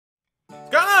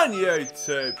on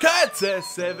YouTube?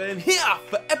 Kurt7 here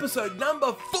for episode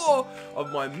number 4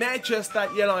 of my Manchester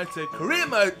United career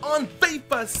mode on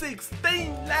FIFA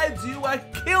 16. Lads, you are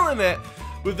killing it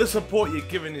with the support you're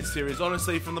giving this series.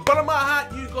 Honestly, from the bottom of my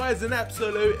heart, you guys are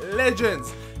absolute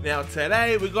legends. Now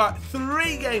today we got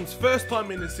 3 games, first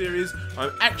time in the series.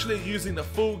 I'm actually using the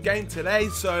full game today,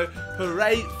 so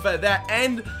hooray for that.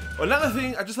 And another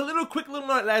thing, just a quick little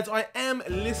note, lads, I am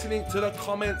listening to the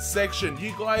comment section.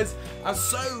 You guys are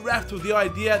so wrapped with the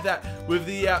idea that with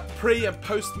the pre and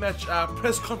post match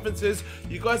press conferences,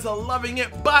 you guys are loving it,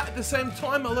 but at the same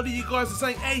time, a lot of you guys are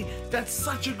saying, hey, that's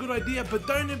such a good idea, but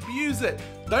don't abuse it.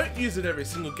 Don't use it every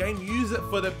single game, use it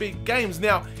for the big games.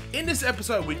 Now, in this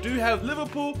episode, we do have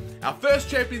Liverpool, our first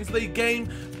Champions League game,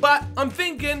 but I'm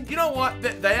thinking, you know what,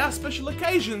 they are special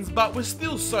occasions, but we're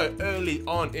still so early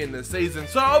on in the season.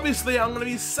 So obviously, I'm going to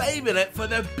be saving it for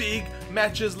the big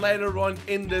matches later on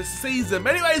in the season.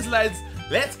 But anyways, lads,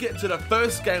 let's get to the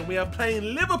first game. We are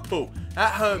playing Liverpool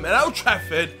at home at Old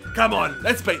Trafford. Come on,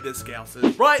 let's beat the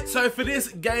Scousers. Right, so for this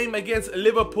game against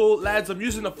Liverpool, lads, I'm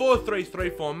using the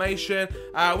 4-3-3 formation.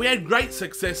 We had great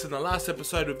success in the last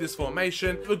episode with this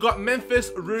formation. We've got Memphis,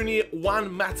 Rooney,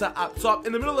 Juan Mata up top.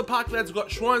 In the middle of the park, lads, we've got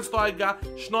Schweinsteiger,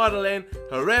 Schneiderlin,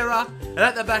 Herrera. And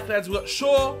at the back, lads, we've got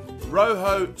Shaw,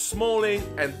 Rojo, Smalling,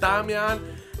 and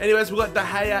Damian. Anyways, we've got De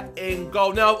Gea in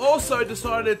goal. Now, I've also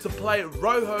decided to play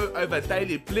Rojo over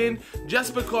Daley Blind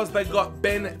just because they got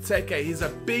Ben Teke. He's a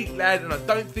big lad, and I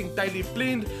don't think Daley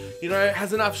Blind, you know,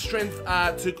 has enough strength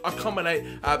to accommodate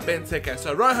Ben Teke.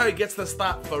 So Rojo gets the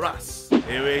start for us.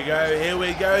 Here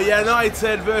we go.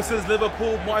 United versus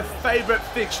Liverpool, my favourite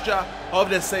fixture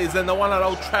of the season, the one at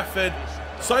Old Trafford.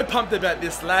 So pumped about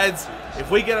this, lads.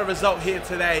 If we get a result here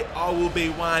today, I will be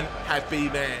one happy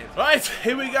man. Right,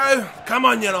 here we go. Come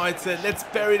on, United. Let's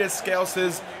bury the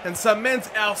Scousers and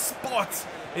cement our spot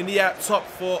in the top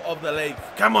 4 of the league.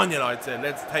 Come on, United.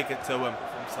 Let's take it to him.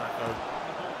 From Psycho.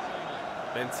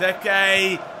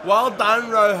 Benteke. Well done,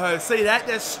 Rojo. See that?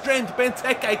 There's strength.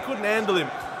 Benteke couldn't handle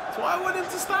him. So I want him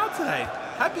to start today.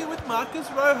 Happy with Marcus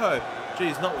Rojo.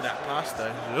 Geez, not with that pass,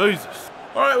 though. Jesus.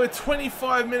 Alright, we're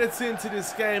 25 minutes into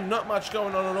this game, not much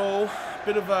going on at all.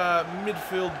 Bit of a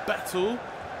midfield battle,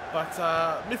 but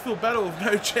midfield battle with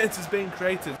no chances being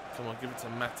created. Come on, give it to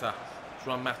Mata.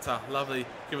 Juan Mata, lovely.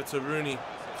 Give it to Rooney.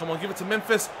 Come on, give it to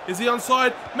Memphis. Is he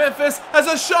onside? Memphis has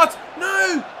a shot!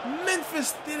 No!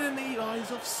 Memphis didn't eat. Oh,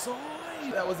 he's offside.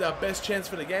 That was our best chance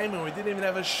for the game, and we didn't even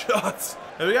have a shot.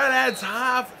 There we go, lads.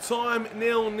 Half time,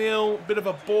 0-0. Bit of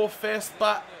a bore fest,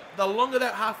 but the longer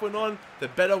that half went on, the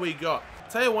better we got.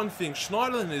 Tell you one thing,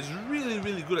 Schneiderlin is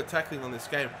really good at tackling on this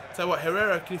game. Tell you what,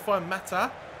 Herrera, can you find Mata?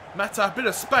 Mata, a bit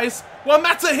of space. Well,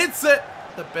 Mata hits it!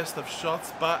 The best of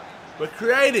shots, but we're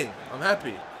creating. I'm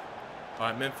happy.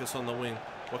 Alright, Memphis on the wing.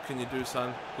 What can you do,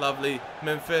 son? Lovely.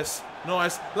 Memphis.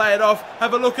 Nice. Lay it off.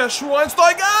 Have a look at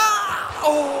Schweinsteiger!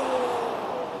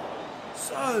 Oh!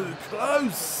 So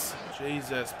close.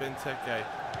 Jesus, Benteke.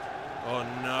 Oh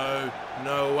no,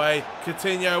 no way.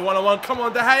 Coutinho, one-on-one. Come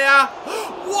on, De Gea.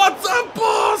 What a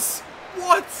boss!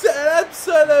 What an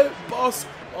absolute boss.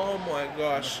 Oh my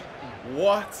gosh.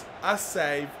 What a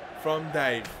save from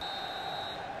Dave.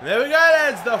 And there we go,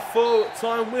 lads. The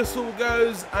full-time whistle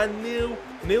goes a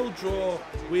 0-0 draw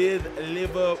with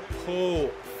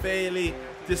Liverpool. Fairly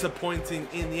disappointing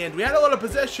in the end. We had a lot of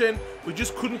possession. We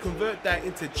just couldn't convert that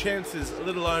into chances,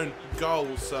 let alone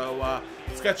goals. So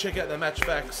let's go check out the match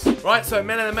facts. Right, so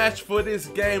man of the match for this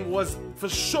game was for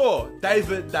sure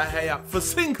David De Gea. For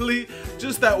singly,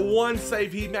 just that one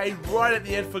save he made right at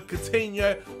the end for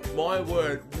Coutinho. My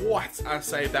word, what a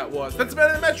save that was. That's man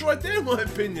of the match right there, in my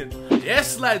opinion.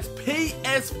 Yes, lads,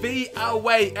 PSV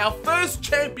away. Our first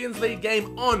Champions League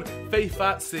game on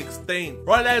FIFA 16.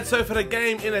 Right, lads, so for the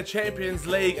game in the Champions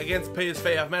League against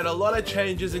PSV, I've made a lot of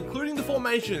changes, including the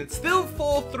formation. It's still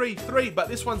 4-3-3, but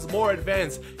this one's more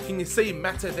advanced. Can you see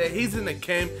Mata there? He's in the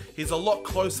cam. He's a lot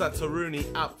closer to Rooney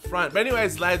up front. But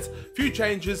anyways, lads, few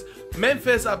changes.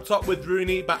 Memphis up top with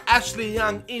Rooney, but Ashley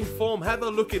Young in form. Have a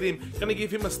look at him. Gonna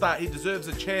give him a start. He deserves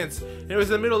a chance. Anyways,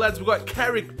 in the middle, lads, we've got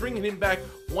Carrick bringing him back.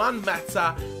 Juan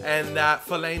Mata and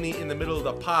Fellaini in the middle of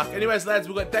the park. Anyways, lads,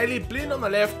 we've got Daley Blind on the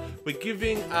left. We're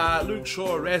giving Luke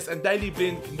Shaw a rest, and Daley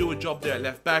Blind can do a job there at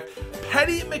left back.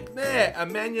 Paddy McNair, a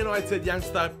Man United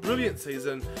youngster, brilliant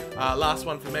season. Last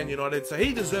one for Man United, so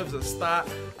he deserves a start.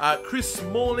 Chris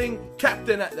Smalling,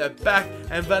 captain at the back,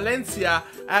 and Valencia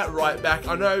at right back.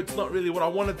 I know it's not really what I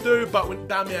want to do, but when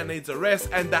Damian needs a rest,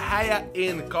 and De Gea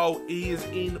in goal, he is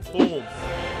in form.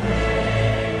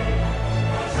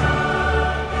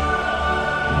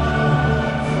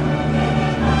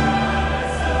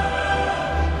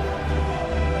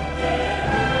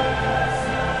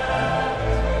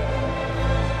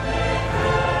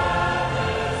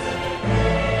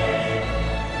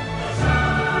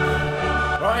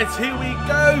 lads, here we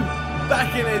go.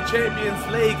 Back in the Champions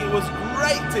League. It was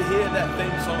great to hear that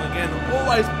theme song again.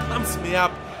 Always pumps me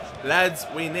up. Lads,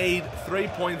 we need 3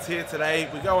 points here today.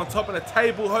 We go on top of the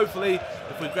table, hopefully,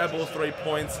 if we grab all 3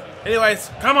 points. Anyways,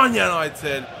 come on,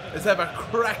 United. Let's have a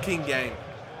cracking game.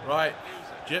 Right,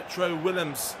 Jetro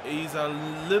Willems. He's a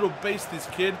little beast, this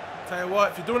kid. Tell you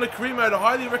what, if you're doing a career mode, I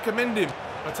highly recommend him.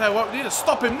 I'll tell you what, we need to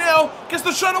stop him now. Gets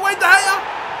the shot away, De Gea.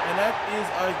 And that is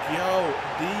a goal.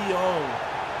 De Jong.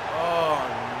 Oh,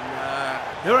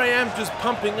 nah. Here I am just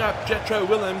pumping up Jetro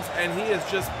Willems, and he has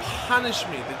just punished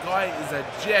me. The guy is a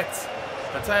jet.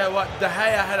 I'll tell you what, De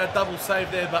Gea had a double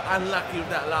save there, but unlucky with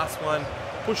that last one.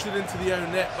 Pushed it into the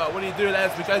own net, but what do you do,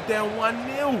 lads? We go down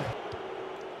 1-0.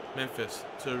 Memphis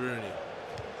to Rooney.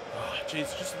 Oh,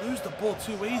 jeez, just lose the ball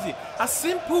too easy. A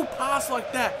simple pass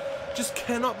like that just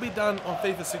cannot be done on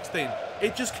FIFA 16.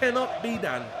 It just cannot be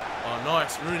done. Oh,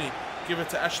 nice, Rooney. Give it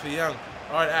to Ashley Young.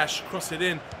 All right, Ash, cross it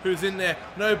in. Who's in there?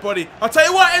 Nobody. I'll tell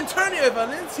you what, Antonio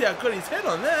Valencia got his head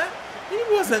on that. He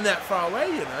wasn't that far away,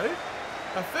 you know.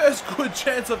 Our first good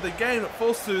chance of the game, it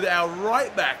falls to our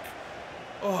right back.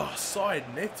 Oh, side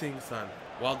netting, son.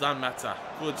 Well done, Mata.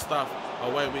 Good stuff.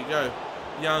 Away we go.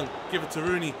 Young, give it to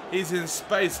Rooney. He's in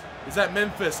space. Is that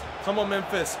Memphis? Come on,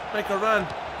 Memphis. Make a run.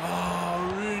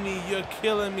 Oh, Rooney, you're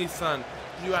killing me, son.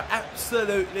 You are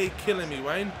absolutely killing me,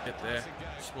 Wayne. Get there.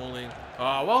 Smalling.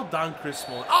 Oh, well done, Chris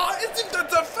Smalling. Oh, as if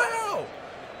that's a foul.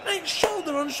 Ain't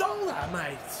shoulder on shoulder,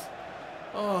 mate.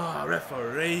 Oh,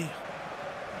 referee.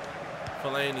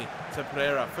 Fellaini to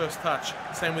Pereira. First touch.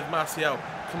 Same with Martial.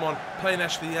 Come on, playing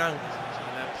Ashley Young.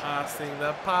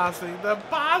 The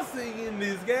passing in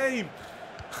this game.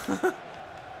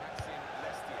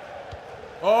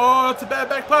 Oh, it's a bad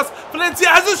back pass. Valencia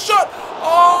has a shot.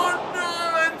 Oh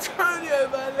no, Antonio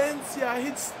Valencia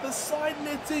hits the side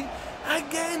netting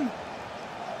again.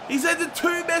 He's had the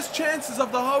 2 best chances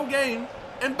of the whole game,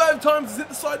 and both times he's hit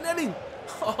the side netting.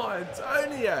 Oh,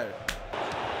 Antonio.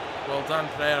 Well done,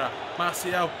 Pereira.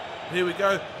 Martial, here we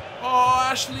go. Oh,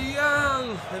 Ashley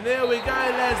Young. And there we go,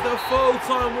 lads. The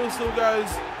full-time whistle goes.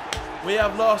 We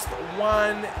have lost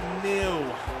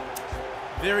 1-0.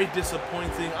 Very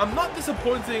disappointing. I'm not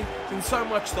disappointed in so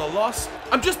much the loss.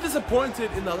 I'm just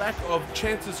disappointed in the lack of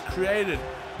chances created.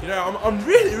 You know, I'm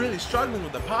really struggling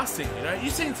with the passing, you know.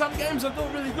 You've seen some games I do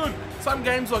it really good. Some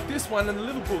games like this one and the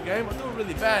Liverpool game, I do it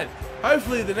really bad.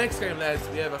 Hopefully the next game, lads,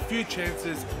 we have a few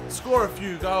chances, score a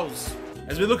few goals.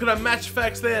 As we look at our match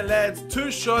facts there, lads,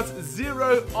 2 shots,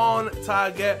 0 on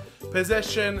target.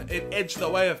 Possession, it edged the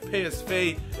way of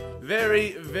PSV.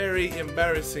 Very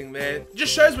embarrassing there.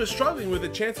 Just shows we're struggling with the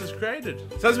chances created.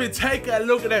 So as we take a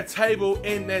look at our table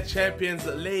in the Champions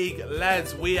League,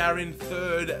 lads, we are in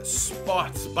 3rd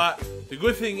spot. But the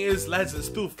good thing is, lads, there's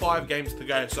still 5 games to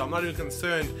go, so I'm not even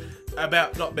concerned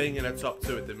about not being in the top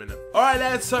 2 at the minute. Alright,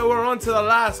 lads, so we're on to the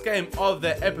last game of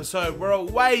the episode. We're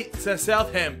away to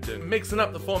Southampton. Mixing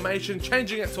up the formation,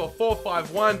 changing it to a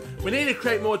 4-5-1. We need to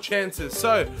create more chances,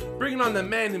 so bringing on the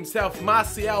man himself,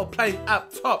 Martial, playing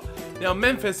up top. Now,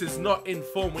 Memphis is not in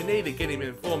form. We need to get him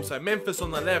in form. So Memphis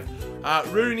on the left,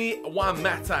 Rooney, Juan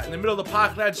Mata. In the middle of the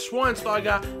park, lads,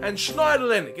 Schweinsteiger and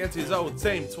Schneiderlin against his old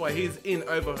team. That's why he's in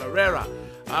over Herrera.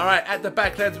 Alright, at the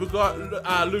back, lads, we've got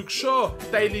Luke Shaw,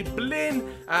 Daley Blind,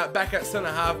 back at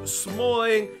centre-half,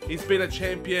 Smalling, he's been a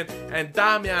champion, and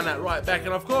Damian at right back,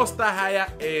 and of course, De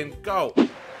Gea in goal.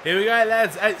 Here we go,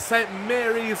 lads, at St.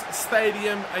 Mary's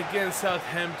Stadium against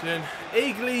Southampton.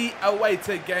 Eagerly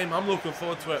awaited game, I'm looking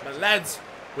forward to it, but lads,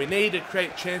 we need to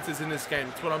create chances in this game.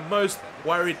 It's what I'm most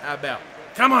worried about.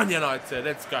 Come on, United,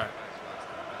 let's go.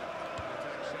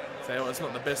 Say what, it's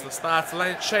not the best of starts.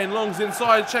 Shane Long's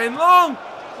inside, Shane Long!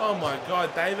 Oh my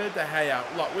God, David De Gea.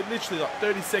 Like, we're literally like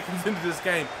 30 seconds into this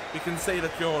game. We can see the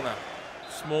corner.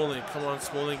 Smalling, come on,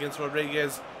 Smalling against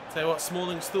Rodriguez. Tell you what,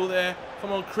 Smalling's still there.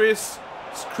 Come on, Chris.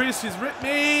 Chris, he's ripped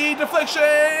me.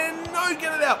 Deflection. No,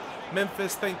 get it out.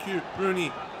 Memphis, thank you.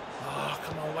 Rooney. Oh,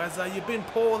 come on, Wazza. You've been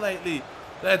poor lately.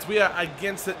 Lads, we are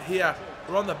against it here.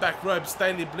 We're on the back rope.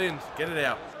 Stanley Blind. Get it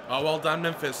out. Oh, well done,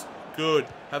 Memphis. Good.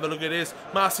 Have a look at this.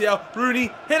 Martial.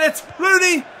 Rooney. Hit it.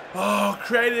 Rooney. Oh,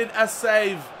 created a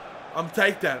save. I'll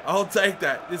take that. I'll take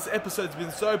that. This episode's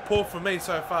been so poor for me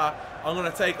so far. I'm going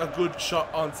to take a good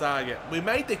shot on target. We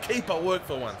made the keeper work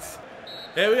for once.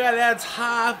 There we go, lads.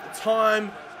 Half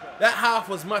time. That half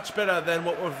was much better than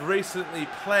what we've recently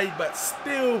played, but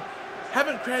still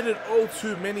haven't created all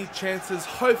too many chances.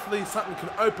 Hopefully something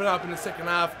can open up in the second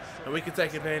half and we can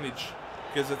take advantage,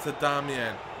 because it's a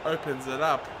Damian. Opens it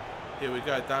up. Here we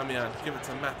go, Damian. Give it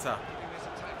to Mata.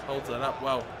 Holds it up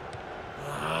well.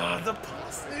 Ah, the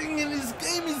passing in this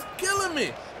game is killing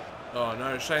me. Oh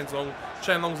no, Shane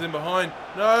Long's in behind.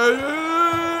 No!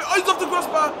 Oh, he's off the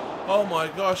crossbar! Oh my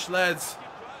gosh, lads.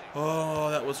 Oh,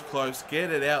 that was close.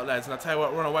 Get it out, lads. And I tell you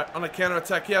what, run away on a counter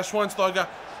attack here. Schweinsteiger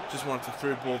just wanted to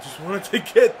through ball. Just wanted to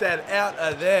get that out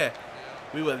of there.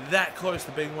 We were that close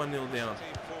to being 1-0 down.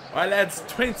 Alright, lads,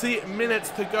 20 minutes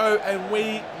to go, and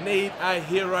we need a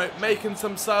hero making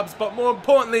some subs. But more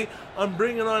importantly, I'm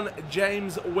bringing on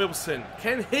James Wilson.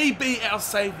 Can he be our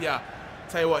saviour?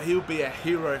 Tell you what, he'll be a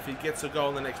hero if he gets a goal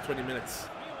in the next 20 minutes.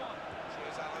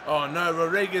 Oh no,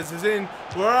 Rodriguez is in.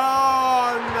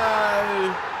 Oh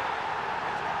no!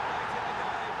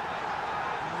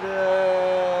 No.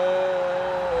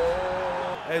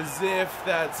 As if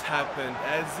that's happened.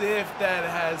 As if that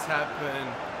has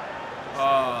happened.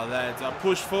 Oh, lads, I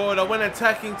pushed forward. I went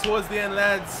attacking towards the end,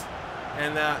 lads.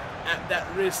 And at that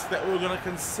risk that we're going to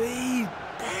concede.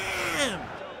 Damn!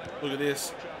 Look at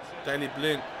this. Daley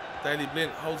Blind. Daley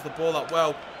Blind holds the ball up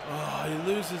well. Oh, he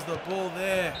loses the ball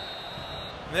there.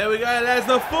 There we go, lads.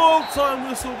 The full-time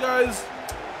whistle goes.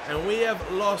 And we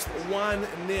have lost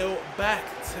 1-0 back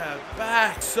to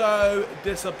back. So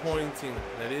disappointing.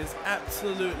 That is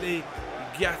absolutely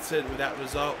gutted with that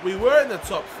result. We were in the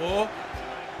top 4.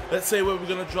 Let's see where we're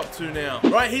going to drop to now.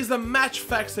 Right, here's the match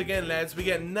facts again, lads. We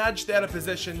get nudged out of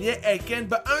possession yet again,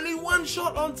 but only 1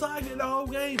 shot on target the whole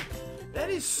game. That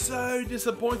is so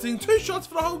disappointing. 2 shots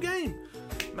for the whole game.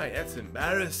 Mate, that's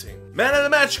embarrassing. Man of the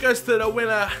match goes to the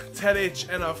winner, Tadic.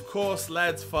 And of course,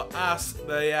 lads, for us,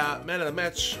 the man of the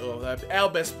match, or our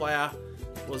best player,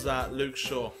 was Luke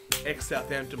Shaw.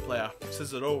 Ex-Southampton player.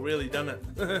 Says it all, really, done it.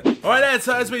 Alright, lads,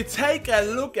 so as we take a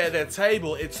look at the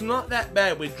table, it's not that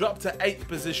bad. We dropped to 8th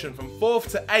position from 4th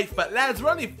to 8th, but lads,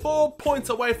 we're only 4 points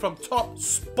away from top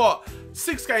spot.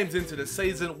 6 games into the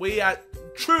season, we are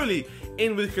truly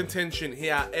in with contention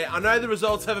here. I know the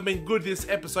results haven't been good this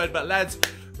episode, but lads,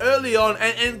 early on,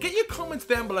 and get your comments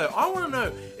down below. I want to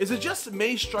know, is it just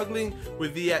me struggling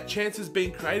with the chances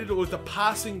being created, or is the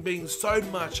passing being so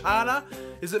much harder?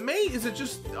 Is it me? Is it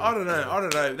just, I don't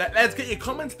know. Lads, get your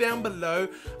comments down below.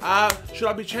 Should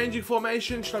I be changing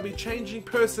formation? Should I be changing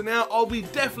personnel? I'll be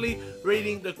definitely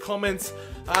reading the comments.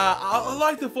 I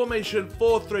like the formation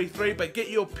 4-3-3, but get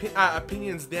your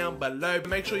opinions down below.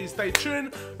 Make sure you stay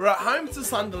tuned. We're at home to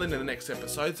Sunderland in the next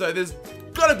episode, so there's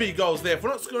got to be goals there. If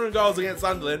we're not scoring goals against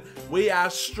Sunderland, we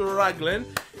are struggling.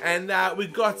 And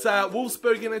we've got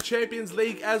Wolfsburg in the Champions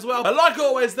League as well. But like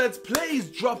always, lads,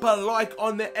 please drop a like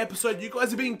on the episode. You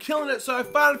guys have been killing it so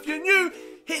far. If you're new,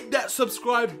 hit that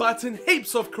subscribe button.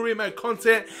 Heaps of career mode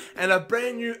content and a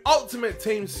brand new Ultimate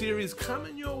Team series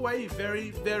coming your way very,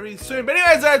 very soon. But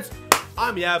anyways, lads,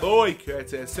 I'm your boy,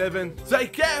 Curtis7.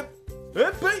 Take care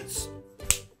and peace.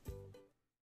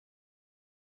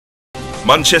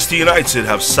 Manchester United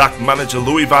have sacked manager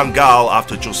Louis van Gaal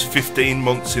after just 15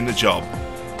 months in the job.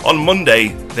 On Monday,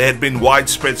 there had been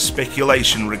widespread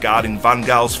speculation regarding Van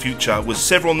Gaal's future, with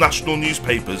several national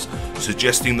newspapers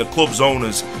suggesting the club's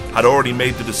owners had already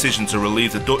made the decision to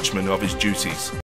relieve the Dutchman of his duties.